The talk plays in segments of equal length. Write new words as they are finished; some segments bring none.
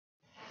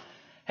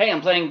Hey,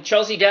 I'm playing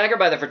Chelsea Dagger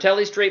by the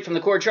Fratellis straight from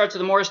the chord charts of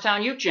the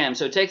Morristown Uke Jam.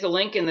 So take the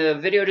link in the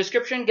video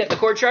description, get the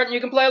chord chart, and you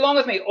can play along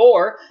with me.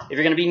 Or, if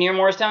you're going to be near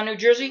Morristown, New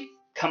Jersey,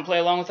 come play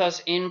along with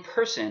us in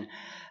person.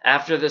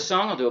 After the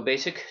song, I'll do a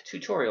basic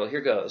tutorial. Here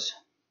goes.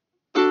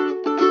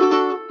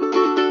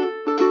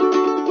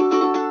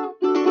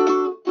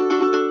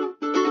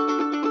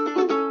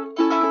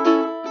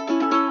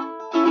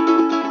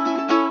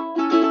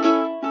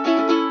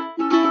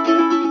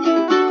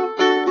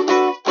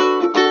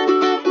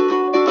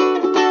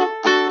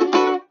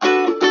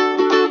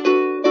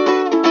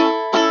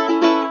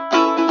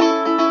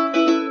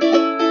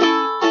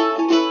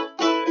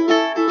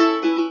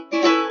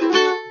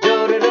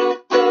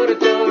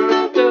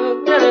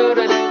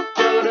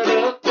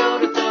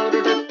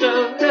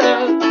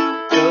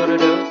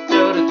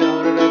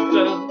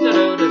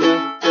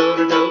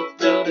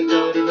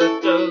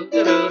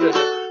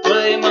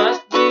 Well, you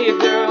must be a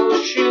girl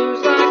with shoes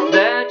like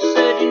that. You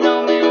said you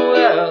know me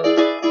well.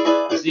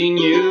 I've seen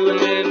you and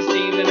little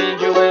Steven and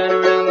Joanna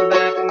around the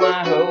back of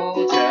my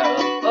hotel.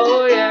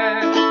 Oh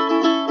yeah.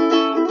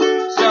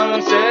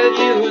 Someone said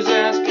you was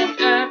asking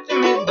after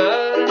me,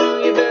 but I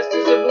know you best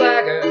as a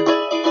blagger.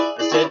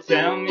 I said,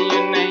 tell me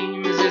your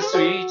name, is it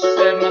sweet? She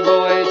said, my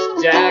boy,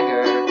 it's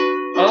Dagger.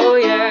 Oh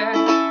yeah.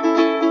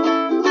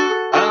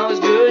 I was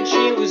good,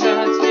 she was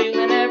hot,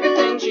 stealing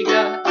everything she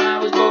got. I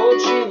was bold,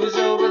 she was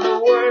over the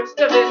worst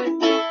of it.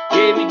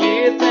 Gave me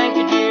gear, thank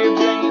you dear,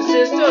 bring your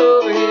sister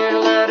over here.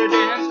 Let her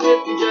dance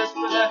with me just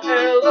for the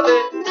hell of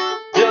it.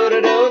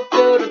 Do-do-do,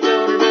 do-do-do,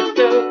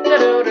 do-do-do,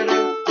 do-do-do,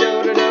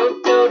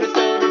 do-do-do,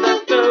 do-do-do,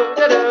 do-do-do,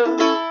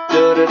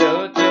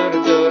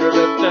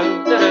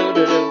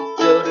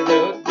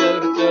 do-do-do,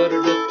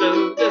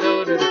 do-do-do,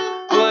 do-do-do.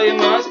 Well, you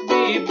must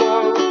be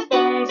bored with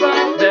bones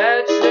like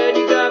that. You said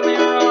you got me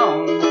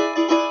wrong.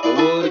 I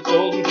would have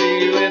told them to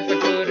you if I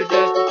could have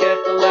just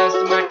kept the last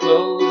of my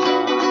clothes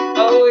on.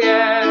 Oh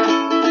yeah.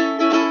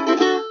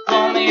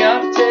 Call me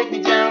up, take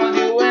me down with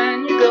you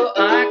when you go.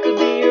 I could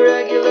be your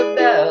regular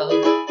belle,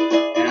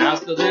 and I'll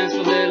still dance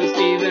with little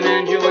Steven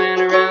and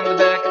Joanna around the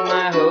back of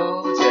my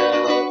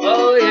hotel.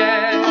 Oh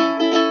yeah.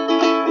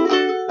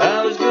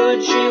 I was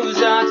good, she was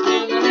hot,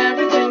 stealing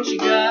everything she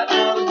got.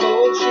 I was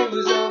bold, she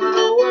was over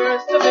the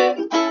worst of it.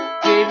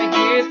 Gave me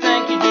gear,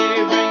 thank you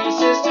dear, bring your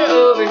sister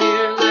over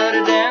here. Let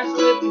her dance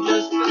with me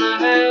just for the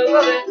hell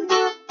of it.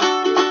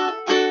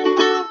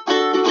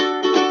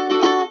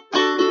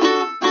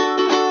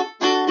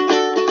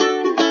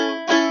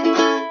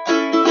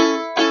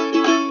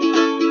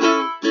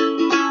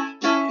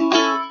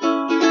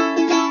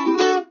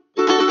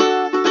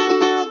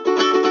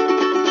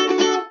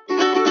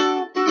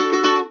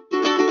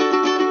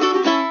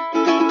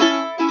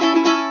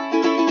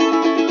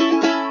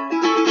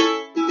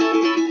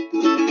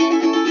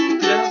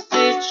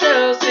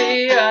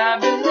 Chelsea, I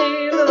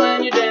believe that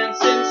when you're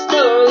dancing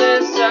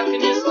slowly,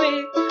 sucking your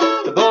sleep,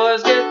 the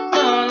boys get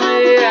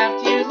lonely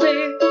after you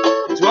leave.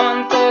 It's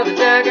one for the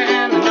dagger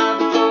and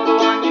another for the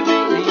one you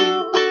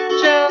believe.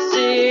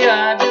 Chelsea,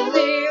 I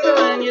believe that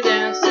when you're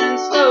dancing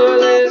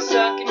slowly,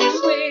 sucking your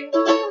sleep,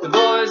 the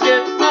boys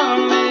get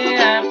lonely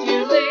after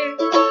you leave.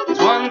 It's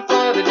one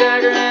for the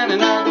dagger and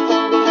another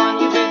for the one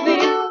you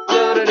believe.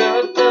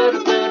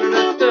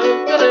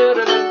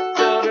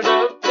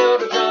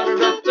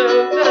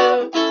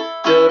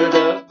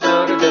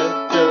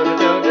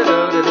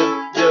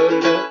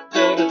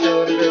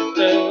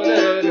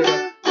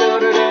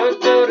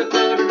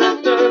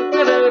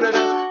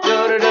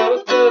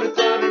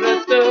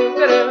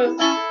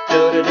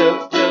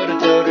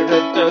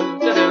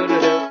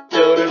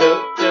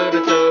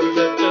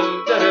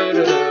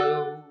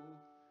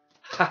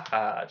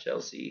 Haha,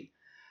 Chelsea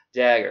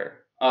Dagger.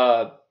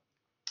 By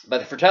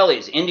the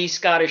Fratellis, indie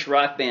Scottish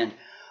rock band.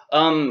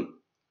 I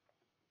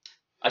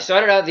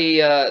started out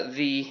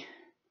the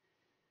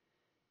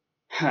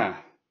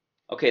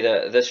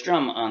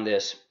strum on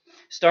this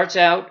starts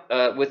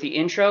out with the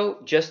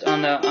intro just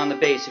on the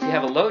bass. If you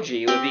have a low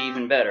G, it would be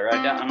even better.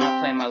 I'm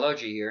not playing my low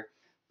G here,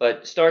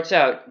 but starts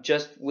out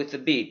just with the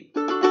beat.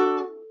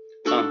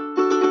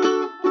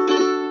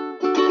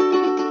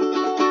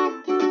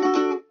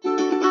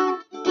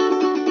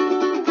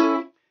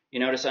 You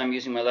notice I'm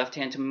using my left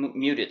hand to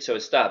mute it, so it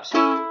stops.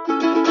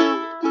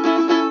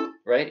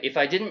 Right? If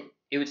I didn't,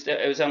 it would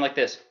sound like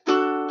this.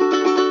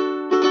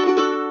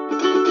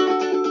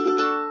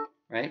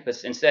 Right?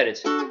 But instead,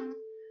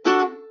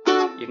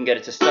 you can get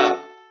it to stop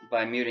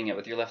by muting it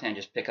with your left hand.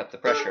 Just pick up the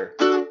pressure,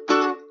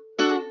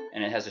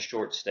 and it has a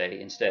short stay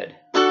instead.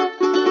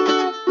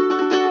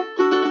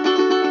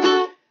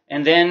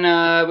 And then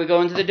we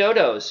go into the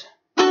DODOs.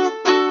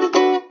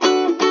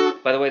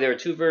 By the way, there are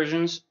two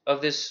versions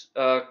of this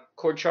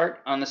chord chart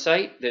on the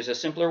site. There's a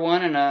simpler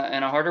one and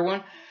a harder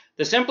one.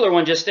 The simpler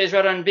one just stays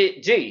right on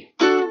G.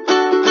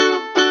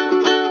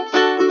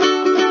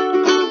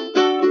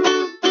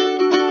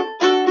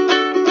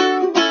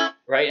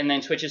 Right, and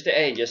then switches to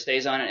A, just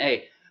stays on an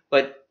A.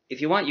 But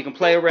if you want, you can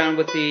play around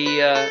with the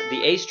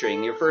A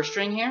string, your first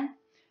string here,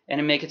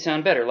 and make it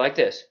sound better, like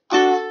this.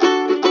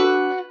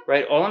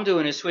 Right, all I'm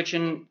doing is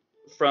switching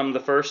from the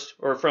first,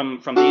 or from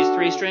these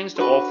 3 strings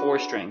to all 4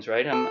 strings,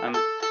 right?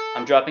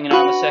 I'm dropping it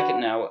on the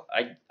second now.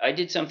 I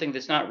did something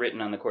that's not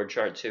written on the chord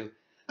chart too.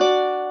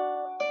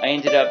 I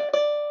ended up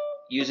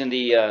using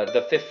the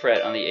 5th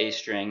fret on the A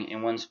string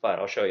in one spot.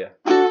 I'll show you.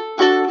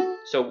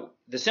 So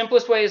the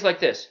simplest way is like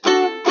this.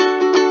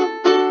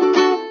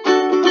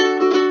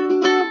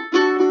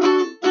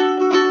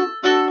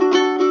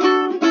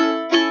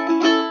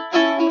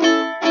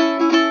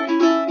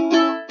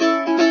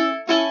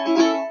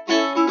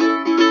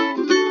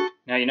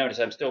 Now you notice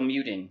I'm still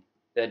muting.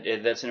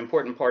 That's an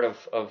important part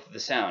of the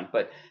sound.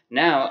 But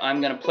now I'm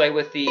going to play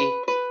with the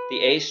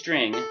A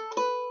string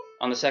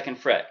on the 2nd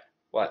fret.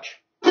 Watch.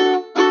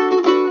 Same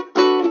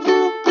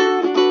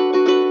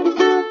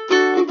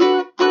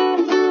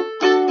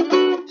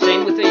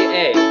with the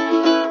A.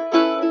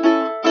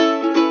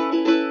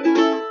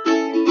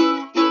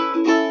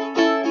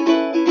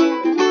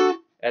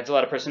 Adds a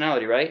lot of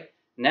personality, right?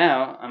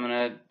 Now I'm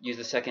going to use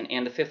the 2nd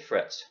and the 5th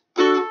frets.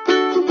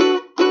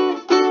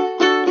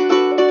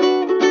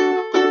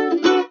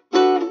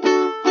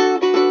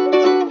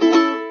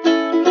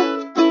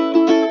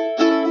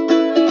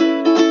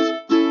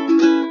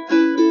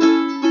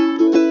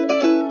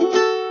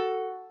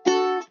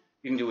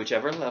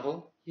 Whichever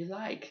level you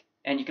like,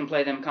 and you can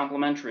play them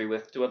complementary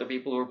with 2 other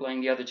people who are playing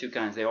the other 2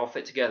 kinds. They all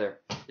fit together.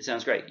 It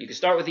sounds great. You can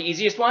start with the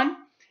easiest one,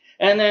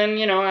 and then,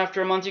 you know,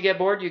 after a month you get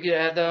bored, you can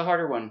add the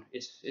harder one.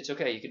 It's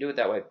okay. You can do it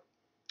that way.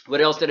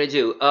 What else did I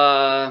do?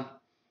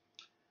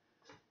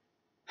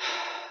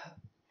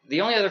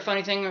 The only other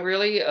funny thing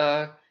really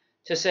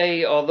to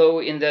say,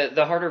 although in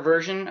the harder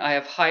version I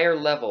have higher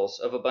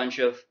levels of a bunch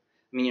of,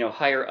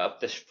 higher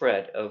up the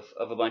spread of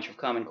a bunch of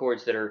common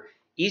chords that are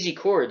easy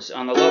chords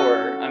on the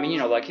lower.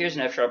 Like here's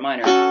an F sharp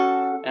minor,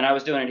 and I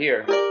was doing it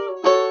here,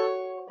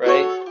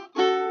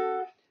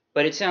 right?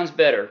 But it sounds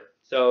better,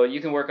 so you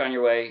can work on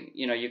your way.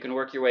 You can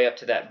work your way up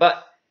to that.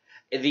 But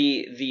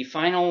the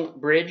final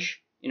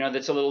bridge,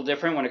 that's a little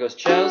different when it goes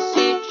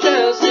Chelsea,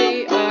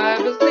 Chelsea, I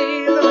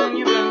believe when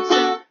you're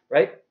dancing,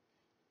 right?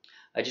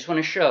 I just want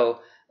to show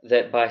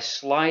that by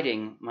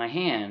sliding my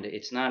hand,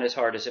 it's not as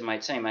hard as it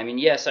might seem.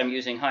 Yes, I'm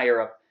using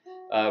higher up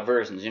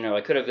versions.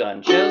 I could have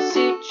gone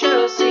Chelsea,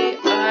 Chelsea,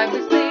 I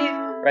believe.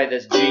 Right,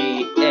 that's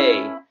G,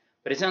 A.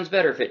 But it sounds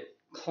better if it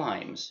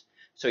climbs.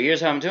 So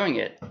here's how I'm doing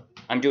it.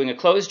 I'm doing a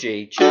closed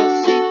G.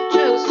 Chelsea,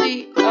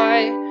 Chelsea,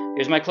 I.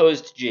 Here's my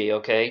closed G,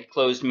 okay?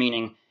 Closed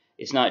meaning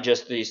it's not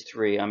just these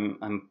 3.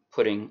 I'm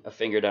putting a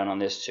finger down on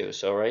this too.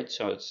 So, right?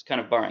 So it's kind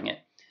of barring it.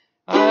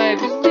 I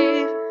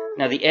believe.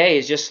 Now the A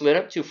is just slid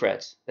up 2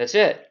 frets. That's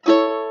it.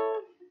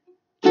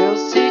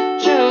 Chelsea,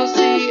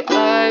 Chelsea,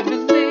 I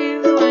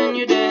believe when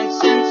you're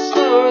dancing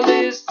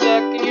slowly,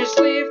 stuck in your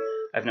sleeve.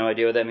 I have no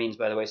idea what that means,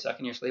 by the way. Suck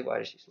in your sleeve? Why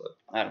does she slow?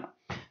 I don't know.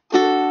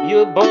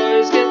 You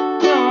boys get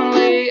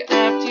lonely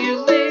after you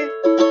leave.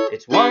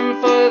 It's one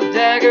for the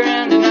dagger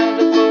and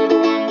another for the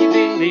one you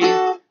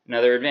believe.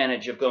 Another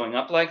advantage of going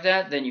up like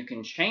that, then you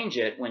can change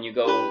it when you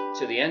go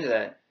to the end of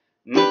that.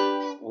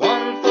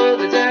 One for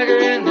the dagger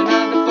and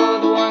another for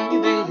the one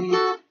you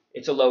believe.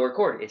 It's a lower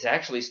chord. It's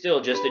actually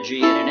still just a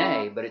G and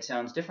an A, but it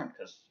sounds different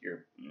because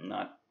you're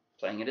not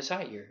playing it as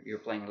high. You're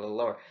playing it a little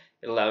lower.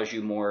 It allows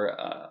you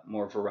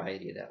more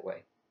variety that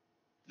way.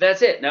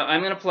 That's it. Now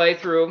I'm going to play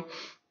through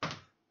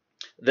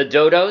the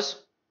DODOs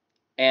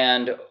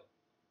and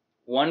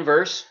one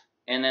verse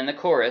and then the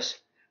chorus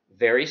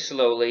very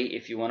slowly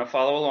if you want to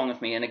follow along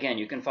with me. And again,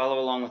 you can follow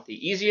along with the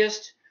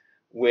easiest,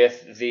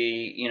 with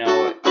the,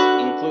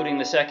 including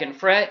the 2nd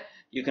fret.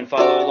 You can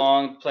follow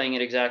along playing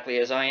it exactly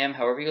as I am,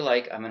 however you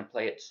like. I'm going to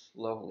play it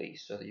slowly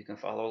so that you can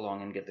follow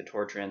along and get the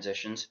chord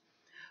transitions.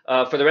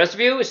 For the rest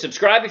of you,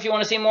 subscribe if you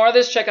want to see more of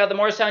this. Check out the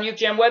Morristown Uke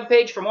Jam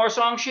webpage for more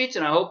song sheets,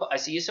 and I hope I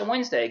see you some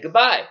Wednesday.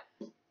 Goodbye.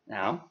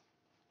 Now,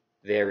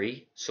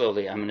 very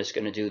slowly, I'm just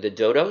going to do the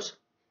DODOs.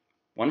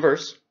 One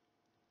verse,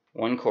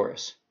 one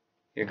chorus.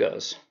 Here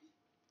goes.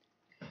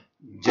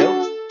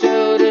 Do,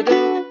 do, do,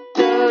 do,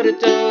 do, do,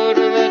 do,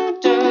 do,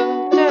 do,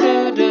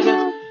 do, do,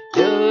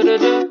 do, do,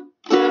 do.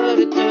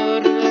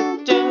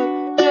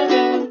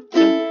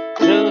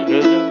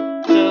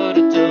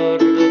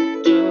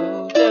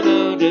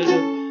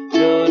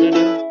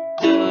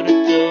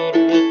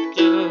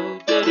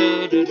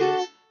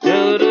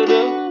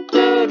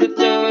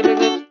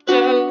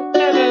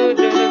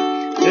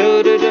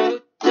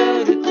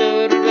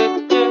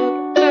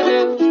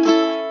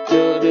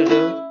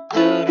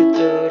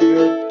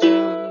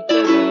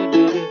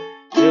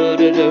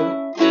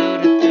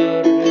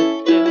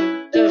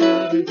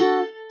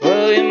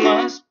 Well, you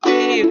must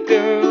be a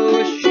girl.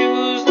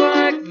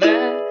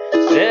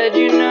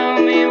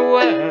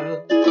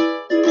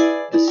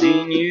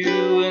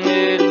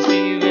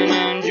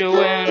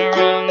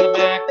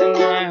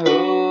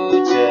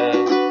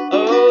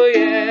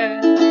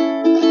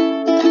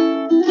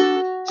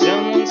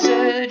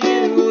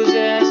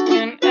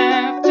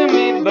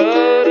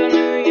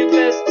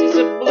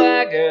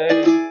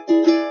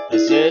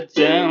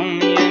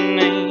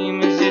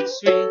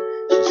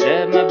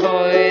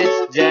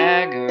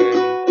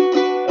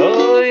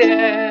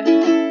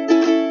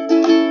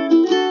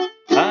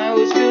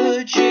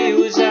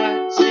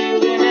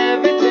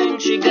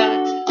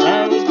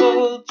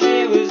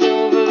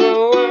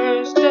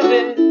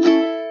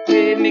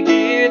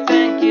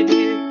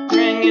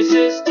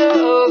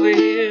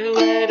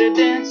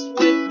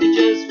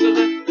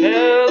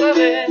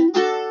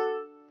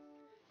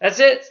 That's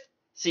it.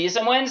 See you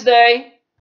some Wednesday.